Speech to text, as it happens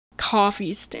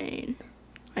Coffee stain.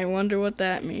 I wonder what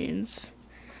that means.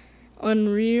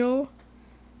 Unreal.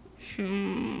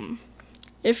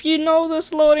 If you know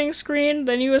this loading screen,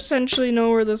 then you essentially know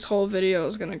where this whole video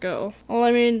is gonna go. Well,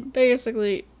 I mean,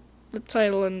 basically, the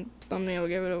title and thumbnail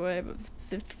give it away, but...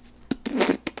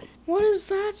 What does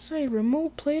that say?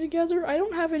 Remote play together? I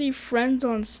don't have any friends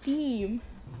on Steam.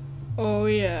 Oh,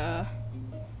 yeah.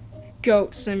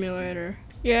 Goat Simulator.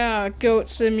 Yeah, Goat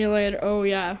Simulator. Oh,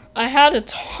 yeah. I had a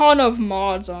ton of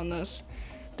mods on this.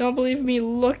 Don't believe me?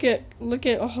 Look at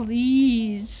all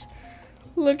these.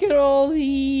 Look at all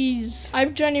these. I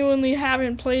genuinely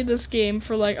haven't played this game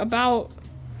for like about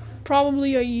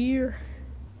probably a year.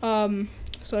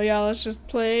 So yeah, let's just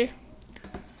play.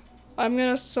 I'm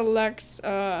gonna select,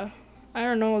 I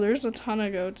don't know, there's a ton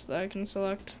of goats that I can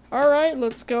select. Alright,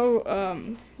 let's go,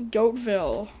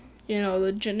 Goatville. You know,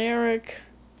 the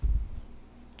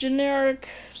generic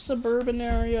suburban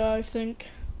area, I think.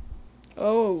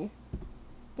 Oh.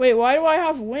 Wait, why do I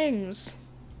have wings?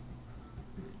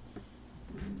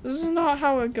 This is not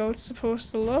how a goat's supposed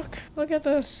to look. Look at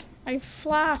this. I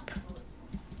flap.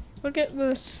 Look at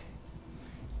this.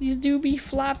 He's do be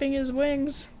flapping his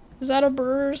wings. Is that a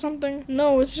bird or something?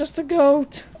 No, it's just a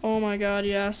goat. Oh my god,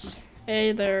 yes.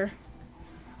 Hey there.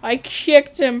 I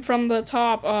kicked him from the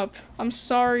top up. I'm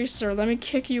sorry, sir. Let me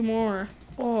kick you more.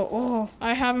 Oh.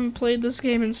 I haven't played this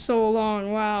game in so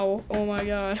long. Wow. Oh my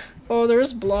god. Oh,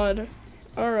 there's blood.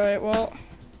 Alright, well.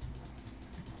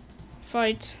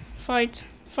 Fight.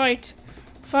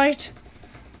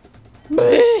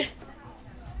 Bleh.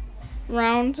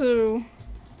 Round 2.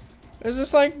 Is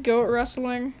this like goat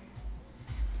wrestling?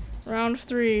 Round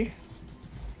 3.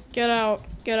 Get out,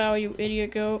 you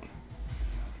idiot goat.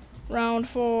 Round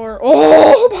 4.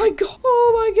 Oh my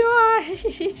god!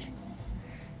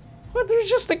 What? There's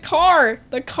just a car.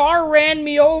 The car ran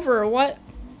me over. What?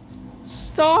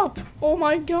 Stop! Oh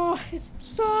my god!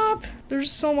 Stop!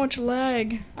 There's so much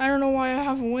lag. I don't know why I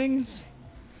have wings.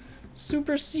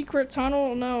 Super secret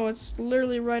tunnel? No, it's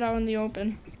literally right out in the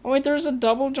open. Oh wait, there's a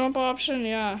double jump option?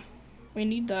 Yeah. We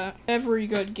need that. Every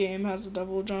good game has a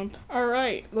double jump.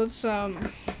 Alright, let's,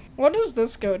 what does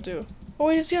this go do? Oh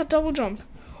wait, is he a double jump?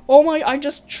 Oh my, I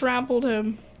just trampled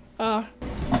him. What?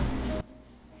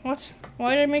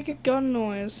 Why did I make a gun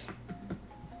noise?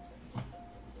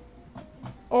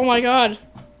 Oh my god.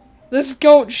 This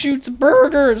goat shoots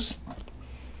burgers!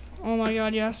 Oh my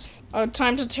god, yes.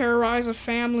 Time to terrorize a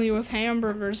family with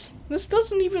hamburgers. This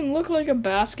doesn't even look like a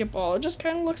basketball. It just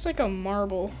kind of looks like a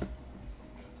marble.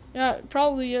 Yeah, it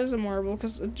probably is a marble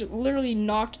because it just literally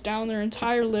knocked down their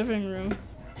entire living room.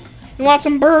 You want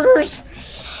some burgers?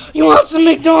 You want some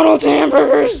McDonald's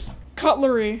hamburgers?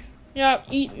 Cutlery. Yeah,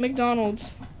 eat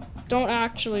McDonald's. Don't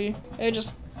actually. Hey,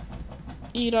 just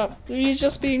eat up. He's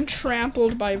just being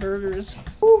trampled by burgers.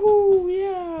 Woohoo!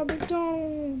 Yeah,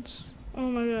 McDonald's. Oh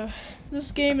my god.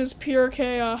 This game is pure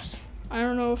chaos. I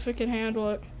don't know if it can handle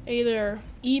it. Hey there.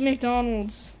 Eat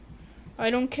McDonald's. I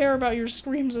don't care about your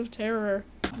screams of terror.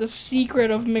 The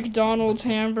secret of McDonald's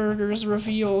hamburgers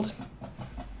revealed.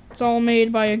 It's all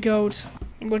made by a goat.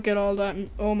 Look at all that.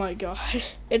 Oh my god.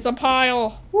 It's a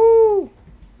pile. Woo!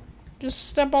 Just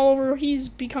step all over. He's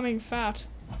becoming fat.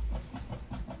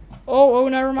 Oh,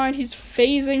 never mind. He's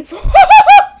phasing.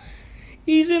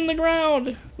 He's in the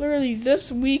ground. Literally,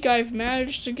 this week I've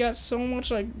managed to get so much,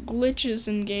 like, glitches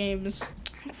in games.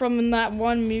 From that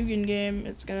one Mugen game,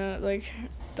 it's gonna, like,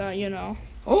 that, you know.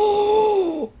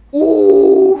 Oh!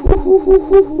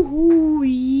 Ooh!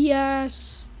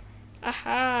 Yes!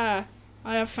 Aha!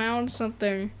 I have found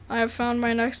something. I have found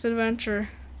my next adventure.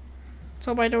 Let's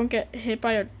hope I don't get hit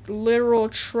by a literal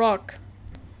truck.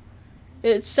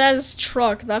 It says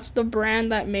truck. That's the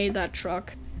brand that made that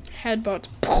truck. Headbutt.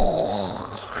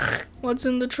 What's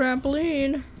in the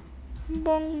trampoline?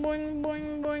 Boing, boing,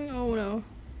 boing, boing. Oh no.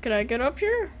 Can I get up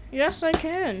here? Yes, I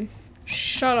can.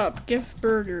 Shut up. Give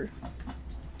burger.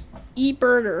 Eat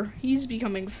burger. He's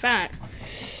becoming fat.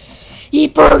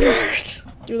 Eat burgers!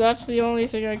 Dude, that's the only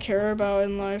thing I care about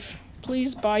in life.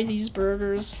 Please buy these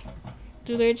burgers.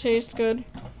 Do they taste good?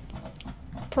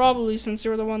 Probably, since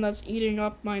you're the one that's eating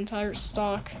up my entire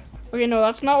stock. Okay, no,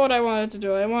 that's not what I wanted to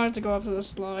do. I wanted to go up to the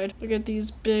slide. Look at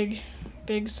these big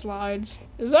slides.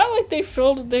 Is that like they're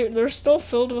still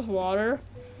filled with water?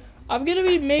 I'm gonna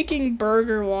be making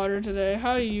burger water today.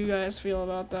 How do you guys feel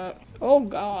about that? Oh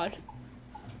god.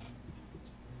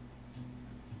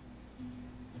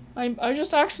 I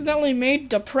just accidentally made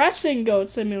depressing Goat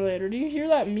Simulator. Do you hear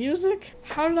that music?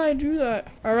 How did I do that?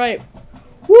 Alright.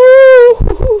 Woo!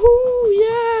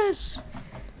 Yes!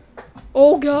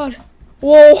 Oh god.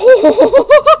 Whoa!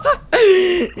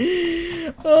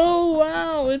 Oh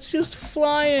wow, it's just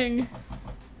flying.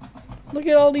 Look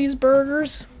at all these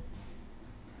burgers.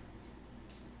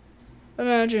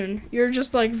 Imagine, you're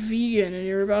just like vegan and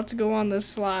you're about to go on this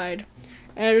slide.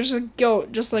 And there's a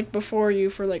goat just like before you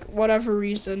for like whatever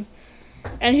reason.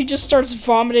 And he just starts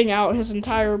vomiting out his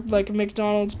entire like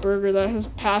McDonald's burger that his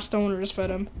past owners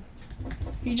fed him.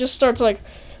 He just starts like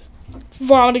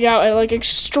vomiting out at like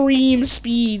extreme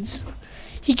speeds.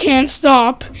 He can't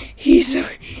stop. He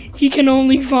can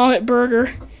only vomit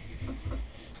burger.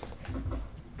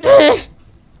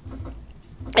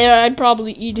 Yeah, I'd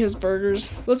probably eat his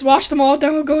burgers. Let's watch them all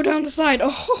go down the side.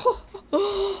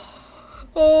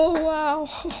 Oh wow.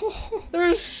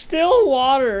 There's still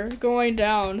water going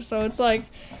down, so it's like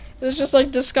there's just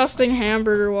like disgusting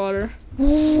hamburger water.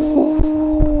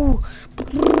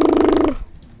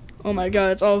 Oh my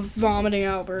god, it's all vomiting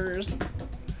out burgers.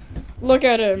 Look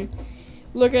at him.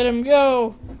 Look at him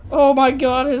go. Oh my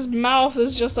god, his mouth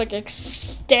is just like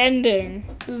extending.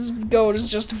 This goat is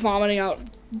just vomiting out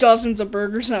dozens of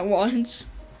burgers at once.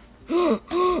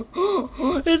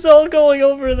 It's all going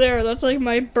over there. That's like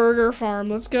my burger farm.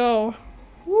 Let's go.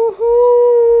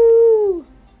 Woohoo!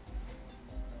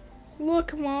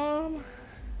 Look, Mom.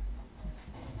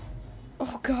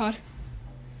 Oh god.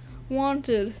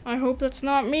 Wanted. I hope that's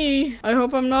not me. I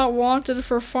hope I'm not wanted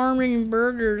for farming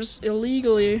burgers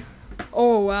illegally.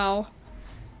 Oh wow.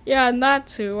 Yeah, and that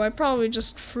too. I probably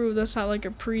just threw this at like a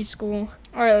preschool.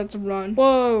 Alright, let's run.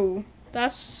 Whoa.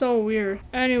 That's so weird.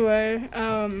 Anyway,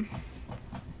 oh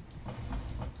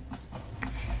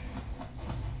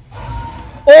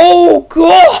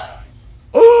god!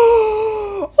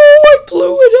 Oh, I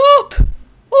blew it up!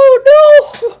 Oh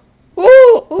no!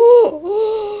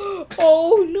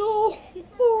 Oh no!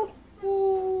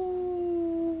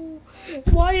 Oh.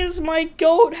 Why is my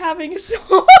goat having so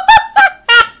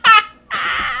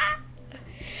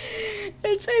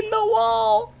It's in the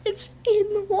wall! It's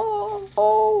in the wall!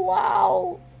 Oh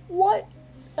wow! What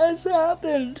has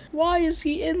happened? Why is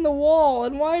he in the wall?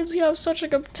 And why does he have such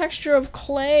like a texture of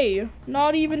clay?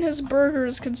 Not even his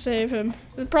burgers can save him.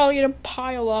 They're probably gonna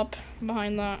pile up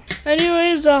behind that.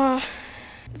 Anyways,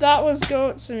 that was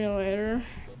Goat Simulator.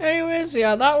 Anyways,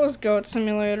 yeah, that was Goat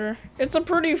Simulator. It's a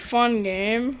pretty fun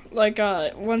game, like,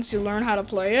 once you learn how to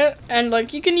play it. And,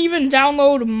 like, you can even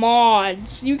download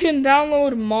mods. You can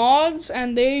download mods,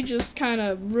 and they just kind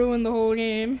of ruin the whole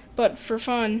game, but for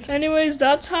fun. Anyways,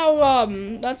 that's how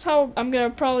I'm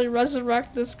gonna probably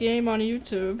resurrect this game on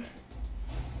YouTube.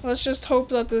 Let's just hope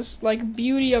that this, like,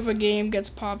 beauty of a game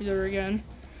gets popular again.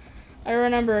 I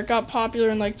remember it got popular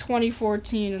in like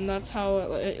 2014, and that's how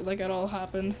it all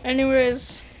happened. Anyway,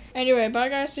 bye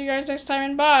guys, see you guys next time,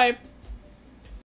 and bye!